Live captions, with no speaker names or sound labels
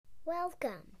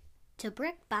Welcome to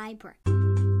Brick by Brick.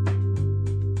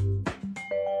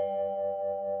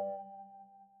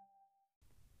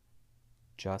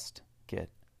 Just get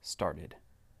started.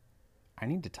 I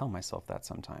need to tell myself that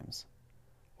sometimes,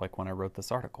 like when I wrote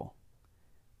this article.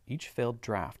 Each failed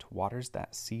draft waters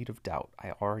that seed of doubt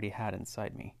I already had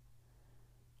inside me.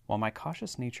 While my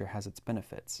cautious nature has its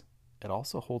benefits, it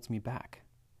also holds me back.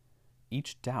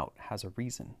 Each doubt has a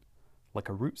reason, like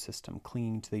a root system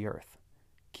clinging to the earth,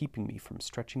 keeping me from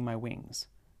stretching my wings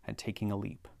and taking a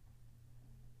leap.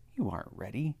 You aren't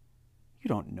ready. You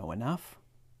don't know enough.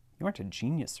 You aren't a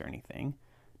genius or anything,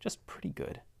 just pretty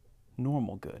good,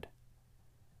 normal good.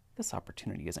 This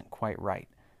opportunity isn't quite right.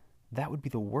 That would be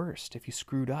the worst if you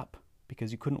screwed up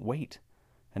because you couldn't wait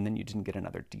and then you didn't get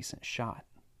another decent shot.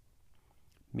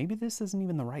 Maybe this isn't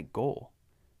even the right goal.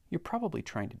 You're probably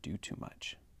trying to do too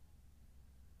much.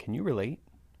 Can you relate?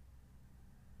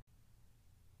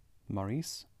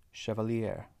 Maurice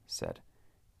Chevalier said,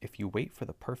 "If you wait for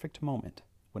the perfect moment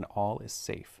when all is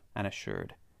safe and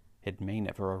assured, it may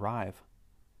never arrive."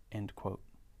 End quote.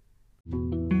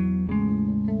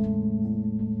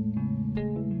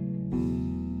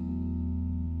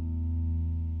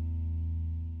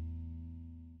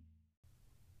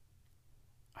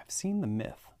 I've seen the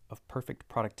myth of perfect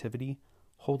productivity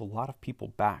hold a lot of people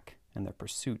back in their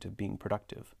pursuit of being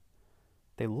productive.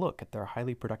 They look at their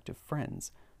highly productive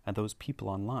friends and those people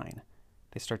online.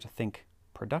 They start to think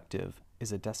productive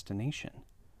is a destination,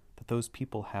 that those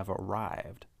people have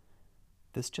arrived.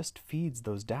 This just feeds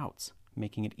those doubts,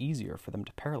 making it easier for them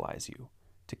to paralyze you,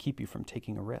 to keep you from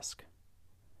taking a risk.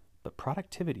 But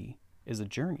productivity is a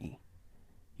journey.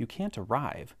 You can't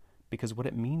arrive because what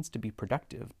it means to be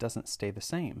productive doesn't stay the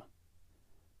same.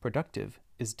 Productive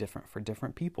is different for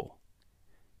different people.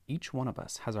 Each one of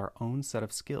us has our own set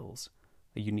of skills,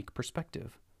 a unique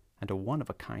perspective, and a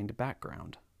one-of-a-kind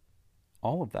background.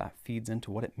 All of that feeds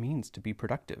into what it means to be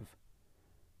productive.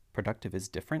 Productive is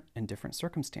different in different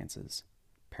circumstances.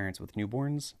 Parents with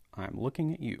newborns, I'm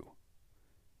looking at you.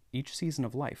 Each season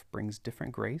of life brings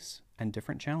different grace and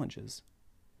different challenges.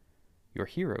 Your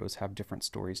heroes have different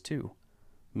stories too.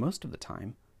 Most of the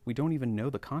time, we don't even know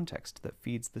the context that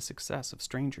feeds the success of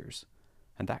strangers,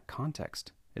 and that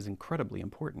context is incredibly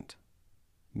important.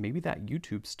 Maybe that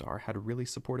YouTube star had really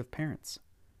supportive parents.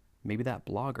 Maybe that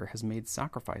blogger has made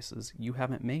sacrifices you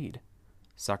haven't made,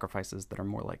 sacrifices that are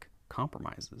more like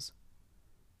compromises.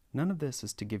 None of this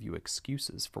is to give you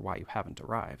excuses for why you haven't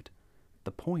arrived.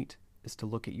 The point is to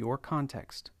look at your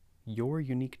context, your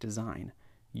unique design,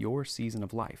 your season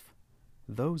of life.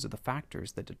 Those are the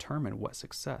factors that determine what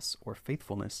success or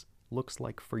faithfulness looks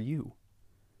like for you.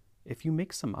 If you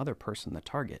make some other person the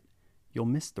target, you'll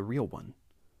miss the real one,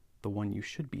 the one you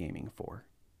should be aiming for.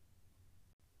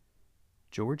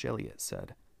 George Eliot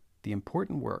said, "The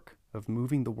important work of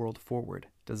moving the world forward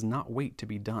does not wait to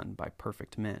be done by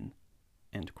perfect men."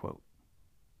 End quote.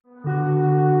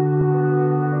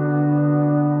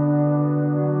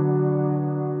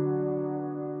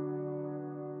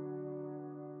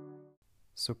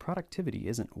 So productivity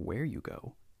isn't where you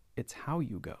go, it's how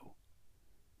you go.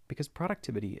 Because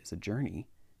productivity is a journey,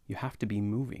 you have to be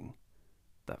moving.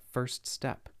 That first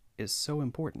step is so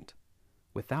important.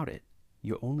 Without it,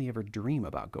 you only ever dream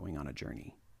about going on a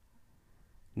journey.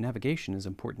 Navigation is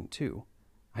important too.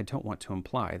 I don't want to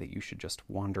imply that you should just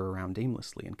wander around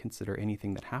aimlessly and consider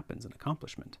anything that happens an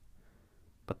accomplishment.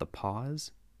 But the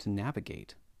pause to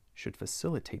navigate should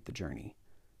facilitate the journey,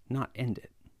 not end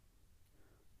it.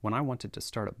 When I wanted to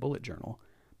start a bullet journal,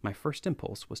 my first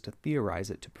impulse was to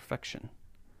theorize it to perfection.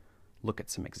 Look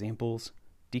at some examples,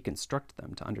 deconstruct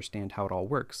them to understand how it all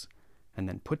works, and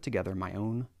then put together my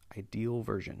own ideal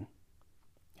version.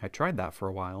 I tried that for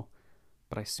a while,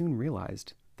 but I soon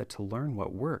realized that to learn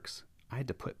what works, I had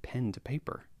to put pen to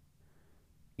paper.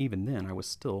 Even then, I was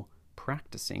still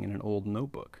practicing in an old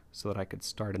notebook so that I could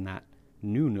start in that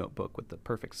new notebook with the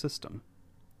perfect system.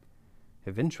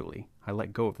 Eventually, I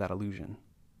let go of that illusion.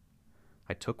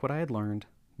 I took what I had learned,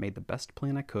 made the best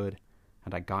plan I could,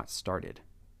 and I got started.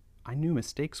 I knew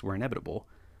mistakes were inevitable,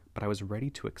 but I was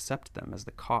ready to accept them as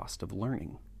the cost of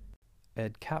learning.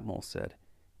 Ed Catmull said,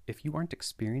 "If you aren't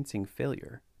experiencing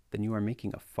failure, then you are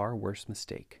making a far worse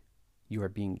mistake. You are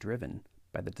being driven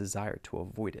by the desire to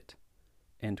avoid it."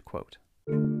 End quote.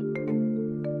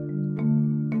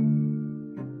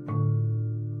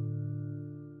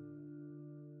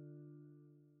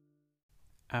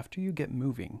 After you get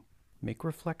moving, make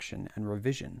reflection and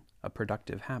revision a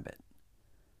productive habit.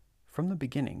 From the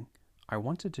beginning, I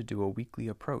wanted to do a weekly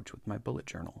approach with my bullet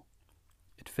journal.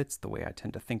 It fits the way I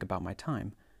tend to think about my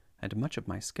time, and much of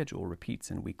my schedule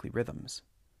repeats in weekly rhythms.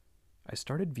 I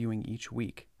started viewing each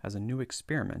week as a new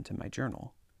experiment in my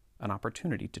journal, an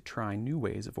opportunity to try new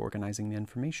ways of organizing the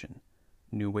information,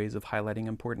 new ways of highlighting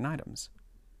important items.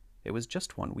 It was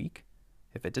just 1 week.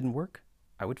 If it didn't work,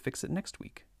 I would fix it next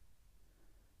week.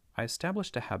 I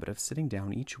established a habit of sitting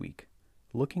down each week,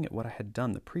 looking at what I had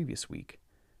done the previous week,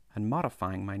 and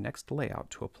modifying my next layout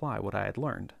to apply what I had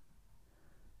learned.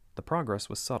 The progress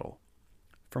was subtle.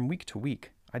 From week to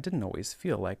week, I didn't always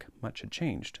feel like much had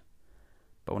changed.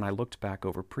 But when I looked back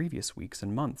over previous weeks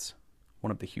and months,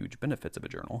 one of the huge benefits of a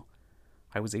journal,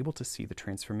 I was able to see the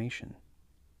transformation.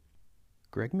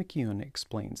 Greg McKeown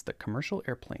explains that commercial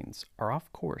airplanes are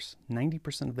off course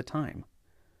 90% of the time,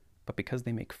 but because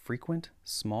they make frequent,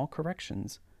 small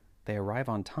corrections, they arrive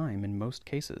on time in most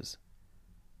cases.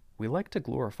 We like to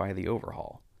glorify the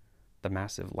overhaul, the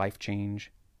massive life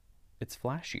change. It's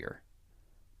flashier.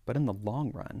 But in the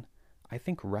long run, I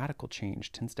think radical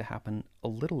change tends to happen a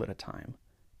little at a time,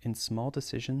 in small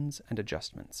decisions and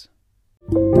adjustments.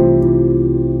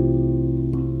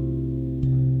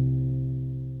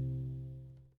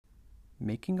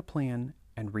 Making a plan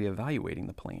and reevaluating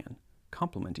the plan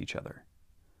complement each other.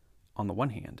 On the one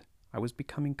hand, I was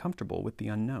becoming comfortable with the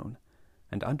unknown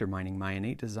and undermining my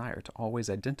innate desire to always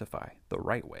identify the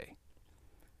right way.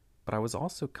 But I was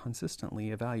also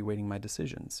consistently evaluating my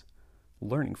decisions,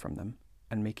 learning from them,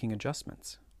 and making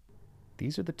adjustments.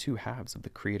 These are the two halves of the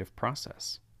creative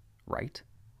process: write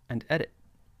and edit.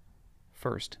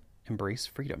 First, embrace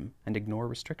freedom and ignore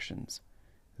restrictions.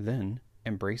 Then,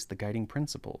 embrace the guiding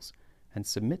principles and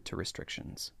submit to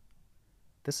restrictions.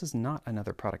 This is not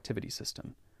another productivity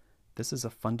system. This is a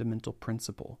fundamental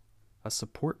principle, a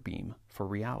support beam for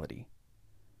reality.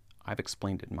 I've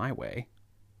explained it my way: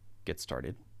 get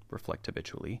started, reflect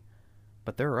habitually,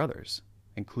 but there are others,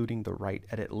 including the write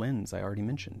edit lens I already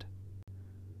mentioned.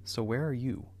 So where are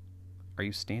you? Are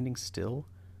you standing still,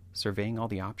 surveying all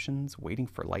the options, waiting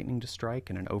for lightning to strike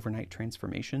in an overnight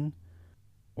transformation?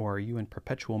 Or are you in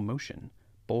perpetual motion,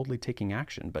 boldly taking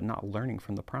action but not learning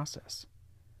from the process?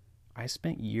 I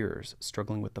spent years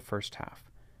struggling with the first half,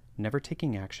 never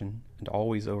taking action and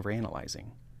always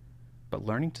overanalyzing. But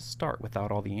learning to start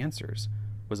without all the answers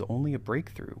was only a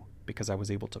breakthrough because I was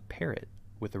able to pair it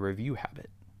with a review habit.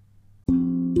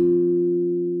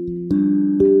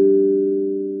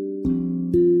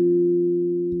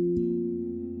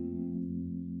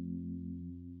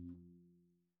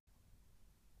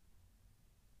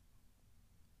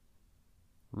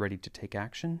 Ready to take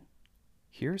action?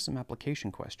 Here are some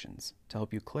application questions to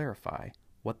help you clarify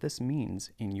what this means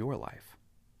in your life.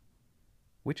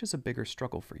 Which is a bigger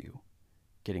struggle for you,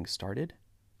 getting started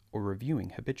or reviewing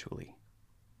habitually?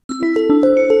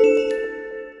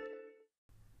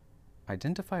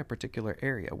 Identify a particular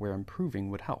area where improving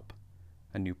would help.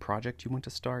 A new project you want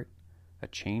to start, a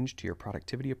change to your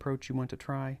productivity approach you want to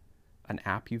try, an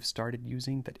app you've started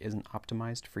using that isn't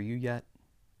optimized for you yet.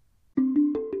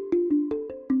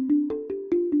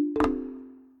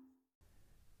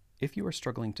 If you are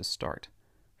struggling to start,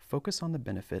 focus on the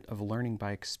benefit of learning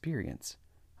by experience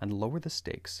and lower the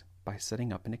stakes by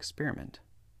setting up an experiment.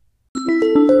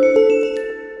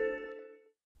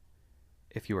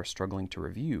 If you are struggling to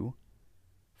review,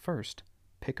 first,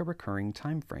 pick a recurring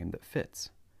time frame that fits.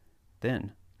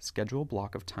 Then, schedule a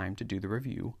block of time to do the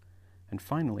review. And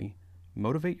finally,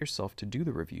 motivate yourself to do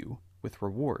the review with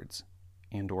rewards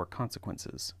and/or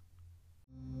consequences.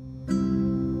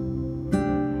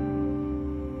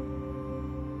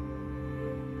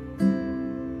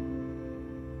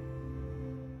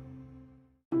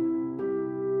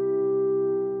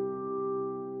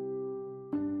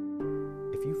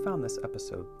 If you found this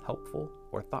episode helpful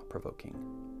or thought-provoking,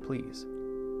 please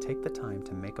take the time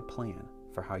to make a plan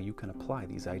for how you can apply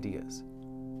these ideas.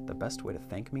 The best way to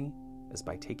thank me is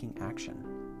by taking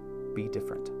action. Be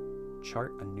different.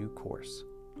 Chart a new course.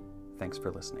 Thanks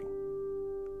for listening.